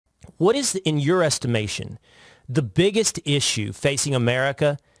What is, in your estimation, the biggest issue facing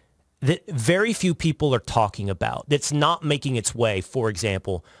America that very few people are talking about, that's not making its way, for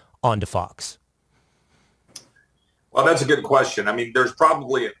example, onto Fox? Well, that's a good question. I mean, there's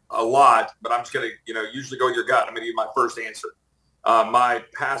probably a lot, but I'm just going to, usually go with your gut. I'm going to give you my first answer. My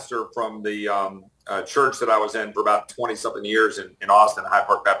pastor from the church that I was in for about 20-something years in Austin, Hyde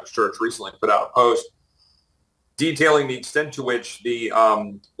Park Baptist Church, recently put out a post detailing the extent to which the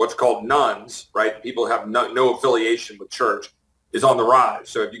what's called nuns, right, people who have no affiliation with church, is on the rise.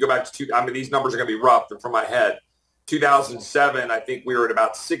 So if you go back to these numbers are going to be rough. They're from my head. 2007, I think we were at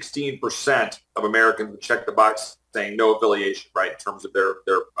about 16% of Americans would check the box saying no affiliation, right, in terms of their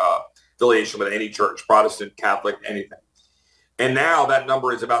affiliation with any church, Protestant, Catholic, anything. And now that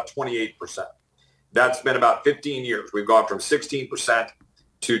number is about 28%. That's been about 15 years. We've gone from 16%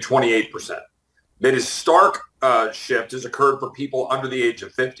 to 28%. That is stark shift has occurred for people under the age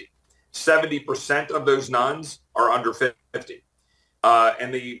of 50. 70% of those nuns are under 50.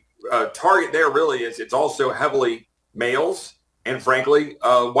 And the target there really is it's also heavily males and, frankly,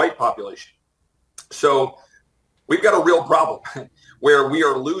 white population. So we've got a real problem where we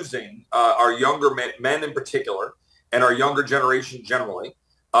are losing our younger men in particular and our younger generation generally.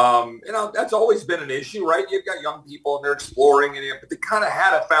 That's always been an issue, right? You've got young people and they're exploring, but they kind of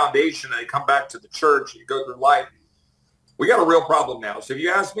had a foundation and they come back to the church and you go through life. We got a real problem now. So if you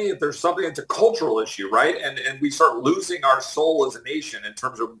ask me if there's something that's a cultural issue, right? And we start losing our soul as a nation in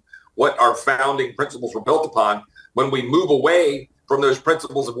terms of what our founding principles were built upon, when we move away from those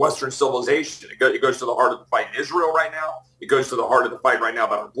principles of Western civilization. It goes to the heart of the fight in Israel right now. It goes to the heart of the fight right now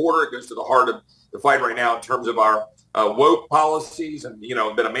about our border. It goes to the heart of the fight right now in terms of our woke policies and,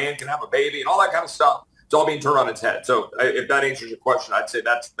 that a man can have a baby and all that kind of stuff. It's all being turned on its head. So if that answers your question, I'd say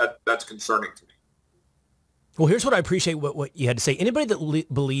that's concerning to me. Well, here's what I appreciate what you had to say. Anybody that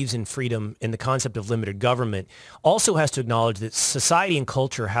believes in freedom and the concept of limited government also has to acknowledge that society and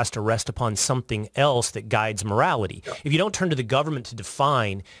culture has to rest upon something else that guides morality. Yeah. If you don't turn to the government to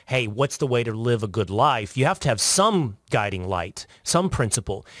define, hey, what's the way to live a good life, you have to have some guiding light, some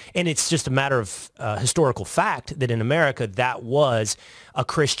principle. And it's just a matter of historical fact that in America, that was a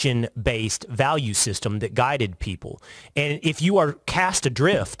Christian-based value system that guided people. And if you are cast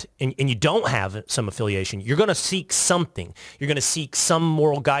adrift and you don't have some affiliation, you're going to seek something. You're going to seek some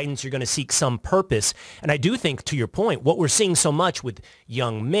moral guidance. You're going to seek some purpose. And I do think, to your point, what we're seeing so much with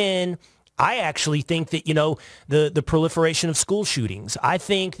young men, I actually think that, the proliferation of school shootings, I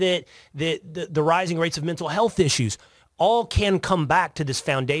think that the rising rates of mental health issues all can come back to this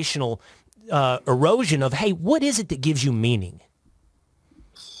foundational erosion of, hey, what is it that gives you meaning?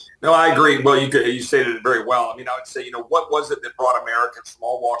 No, I agree. Well, you stated it very well. I mean, I would say, what was it that brought Americans from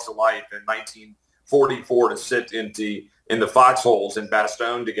all walks of life in 1944 to sit in the foxholes in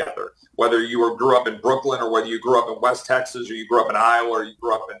Bastogne together? Whether you grew up in Brooklyn or whether you grew up in West Texas or you grew up in Iowa or you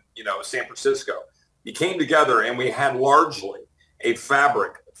grew up in, San Francisco, you came together and we had largely a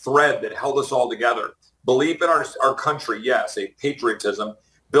fabric, thread that held us all together. Belief in our country, yes, a patriotism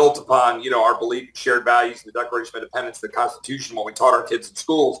built upon, our belief in shared values, the Declaration of Independence, the Constitution, what we taught our kids in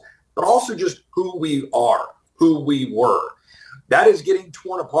schools, but also just who we are, who we were. That is getting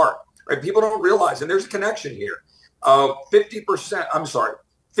torn apart, right? People don't realize, and there's a connection here.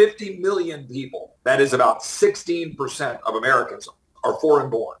 50 million people, that is about 16% of Americans, are foreign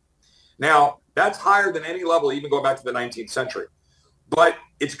born. Now, that's higher than any level, even going back to the 19th century. But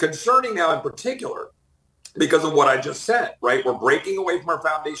it's concerning now in particular because of what I just said, right? We're breaking away from our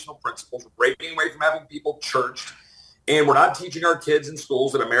foundational principles. We're breaking away from having people churched. And we're not teaching our kids in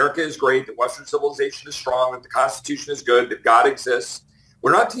schools that America is great, that Western civilization is strong, that the Constitution is good, that God exists.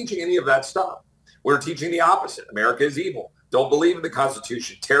 We're not teaching any of that stuff. We're teaching the opposite. America is evil. Don't believe in the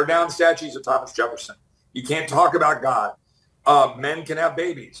Constitution. Tear down statues of Thomas Jefferson. You can't talk about God. Men can have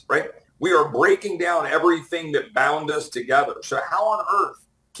babies, right? We are breaking down everything that bound us together. So how on earth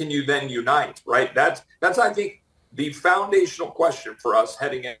can you then unite, right? That's I think, the foundational question for us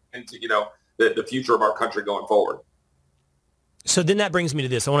heading into, the future of our country going forward. So then that brings me to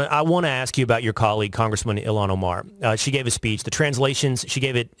this. I want to ask you about your colleague, Congresswoman Ilhan Omar. She gave a speech. The translations, she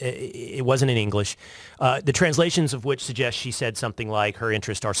gave it wasn't in English. The translations of which suggest she said something like her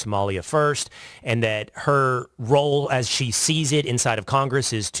interests are Somalia first, and that her role as she sees it inside of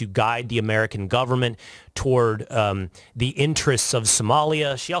Congress is to guide the American government toward the interests of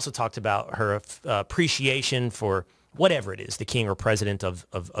Somalia. She also talked about her appreciation for whatever it is, the king or president of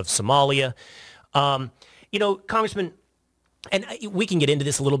Somalia. Congressman, and we can get into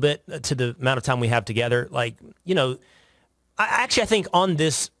this a little bit to the amount of time we have together. I think on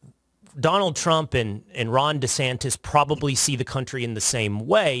this Donald Trump and Ron DeSantis probably see the country in the same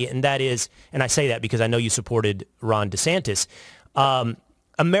way, and that is, and I say that because I know you supported Ron DeSantis,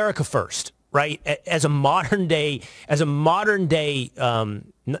 America first, right? As a modern day,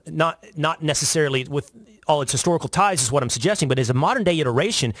 not necessarily with all its historical ties is what I'm suggesting, but as a modern day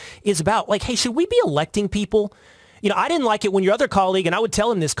iteration is about like, hey, should we be electing people? You know, I didn't like it when your other colleague, and I would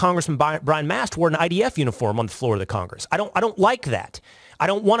tell him this, Congressman Brian Mast wore an IDF uniform on the floor of the Congress. I don't like that. I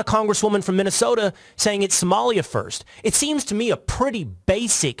don't want a congresswoman from Minnesota saying it's Somalia first. It seems to me a pretty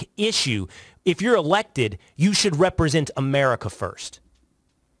basic issue. If you're elected, you should represent America first.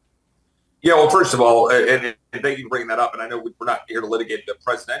 Yeah, well, first of all, and thank you for bringing that up. And I know we're not here to litigate the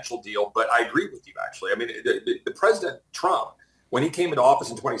presidential deal, but I agree with you, actually. I mean, the President Trump, when he came into office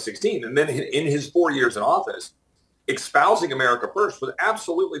in 2016, and then in his 4 years in office, espousing America first was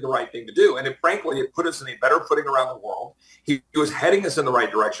absolutely the right thing to do. And frankly, it put us in a better footing around the world. He was heading us in the right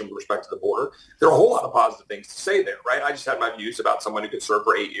direction with respect to the border. There are a whole lot of positive things to say there, right? I just had my views about someone who could serve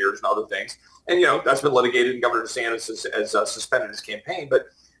for 8 years and other things. And, you know, that's been litigated, and Governor DeSantis has suspended his campaign. But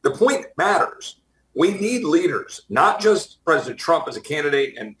the point matters. We need leaders, not just President Trump as a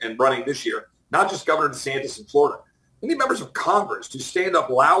candidate and running this year, not just Governor DeSantis in Florida. We need members of Congress to stand up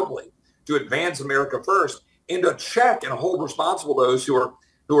loudly to advance America first and to check and hold responsible those who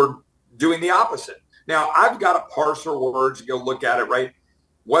are doing the opposite. Now, I've got to parse her words and go look at it, right?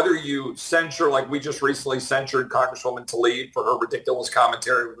 Whether you censure, like we just recently censured Congresswoman Tlaib for her ridiculous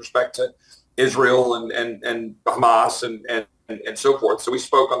commentary with respect to Israel and Hamas and so forth. So we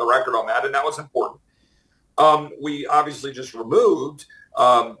spoke on the record on that, and that was important. We obviously just removed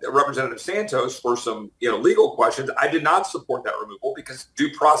Representative Santos for some legal questions. I did not support that removal because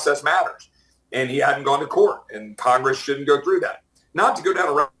due process matters. And he hadn't gone to court, and Congress shouldn't go through that. Not to go down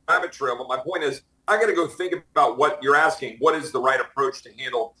a rabbit trail, but my point is I got to go think about what you're asking. What is the right approach to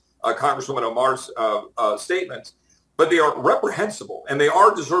handle Congresswoman Omar's statements? But they are reprehensible, and they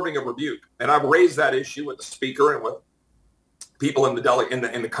are deserving of rebuke. And I've raised that issue with the speaker and with people in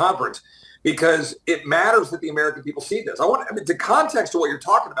the conference because it matters that the American people see this. The context of what you're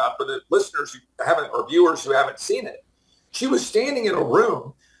talking about for the listeners who haven't or viewers who haven't seen it. She was standing in a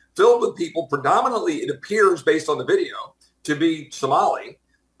room filled with people, predominantly, it appears based on the video, to be Somali,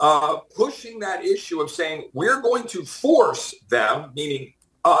 pushing that issue of saying we're going to force them, meaning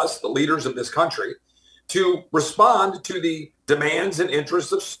us, the leaders of this country, to respond to the demands and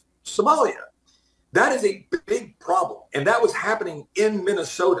interests of Somalia. That is a big problem. And that was happening in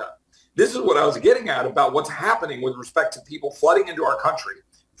Minnesota. This is what I was getting at about what's happening with respect to people flooding into our country,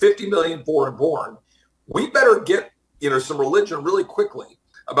 50 million foreign born. We better get some religion really quickly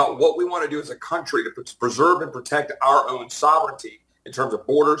about what we want to do as a country to preserve and protect our own sovereignty in terms of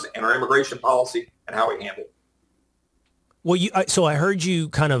borders and our immigration policy and how we handle it. Well, so I heard you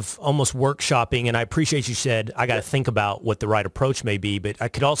kind of almost workshopping, and I appreciate you said, I got to think about what the right approach may be, but I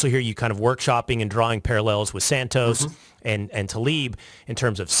could also hear you kind of workshopping and drawing parallels with Santos and Tlaib in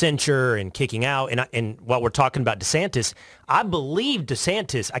terms of censure and kicking out. And while we're talking about DeSantis, I believe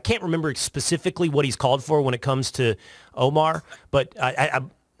DeSantis, I can't remember specifically what he's called for when it comes to Omar, but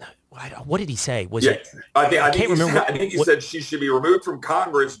what did he say? I think he said she should be removed from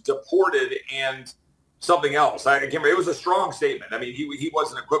Congress, deported, and something else. I can't remember. It was a strong statement. I mean, he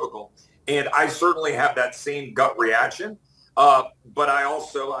wasn't equivocal. And I certainly have that same gut reaction. But I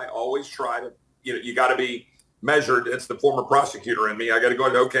always try to, you got to be measured. It's the former prosecutor in me. I got to go,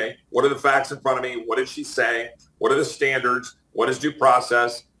 okay, what are the facts in front of me? What did she say? What are the standards? What is due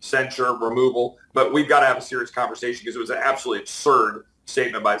process, censure, removal? But we've got to have a serious conversation because it was an absolutely absurd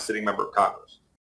statement by a sitting member of Congress.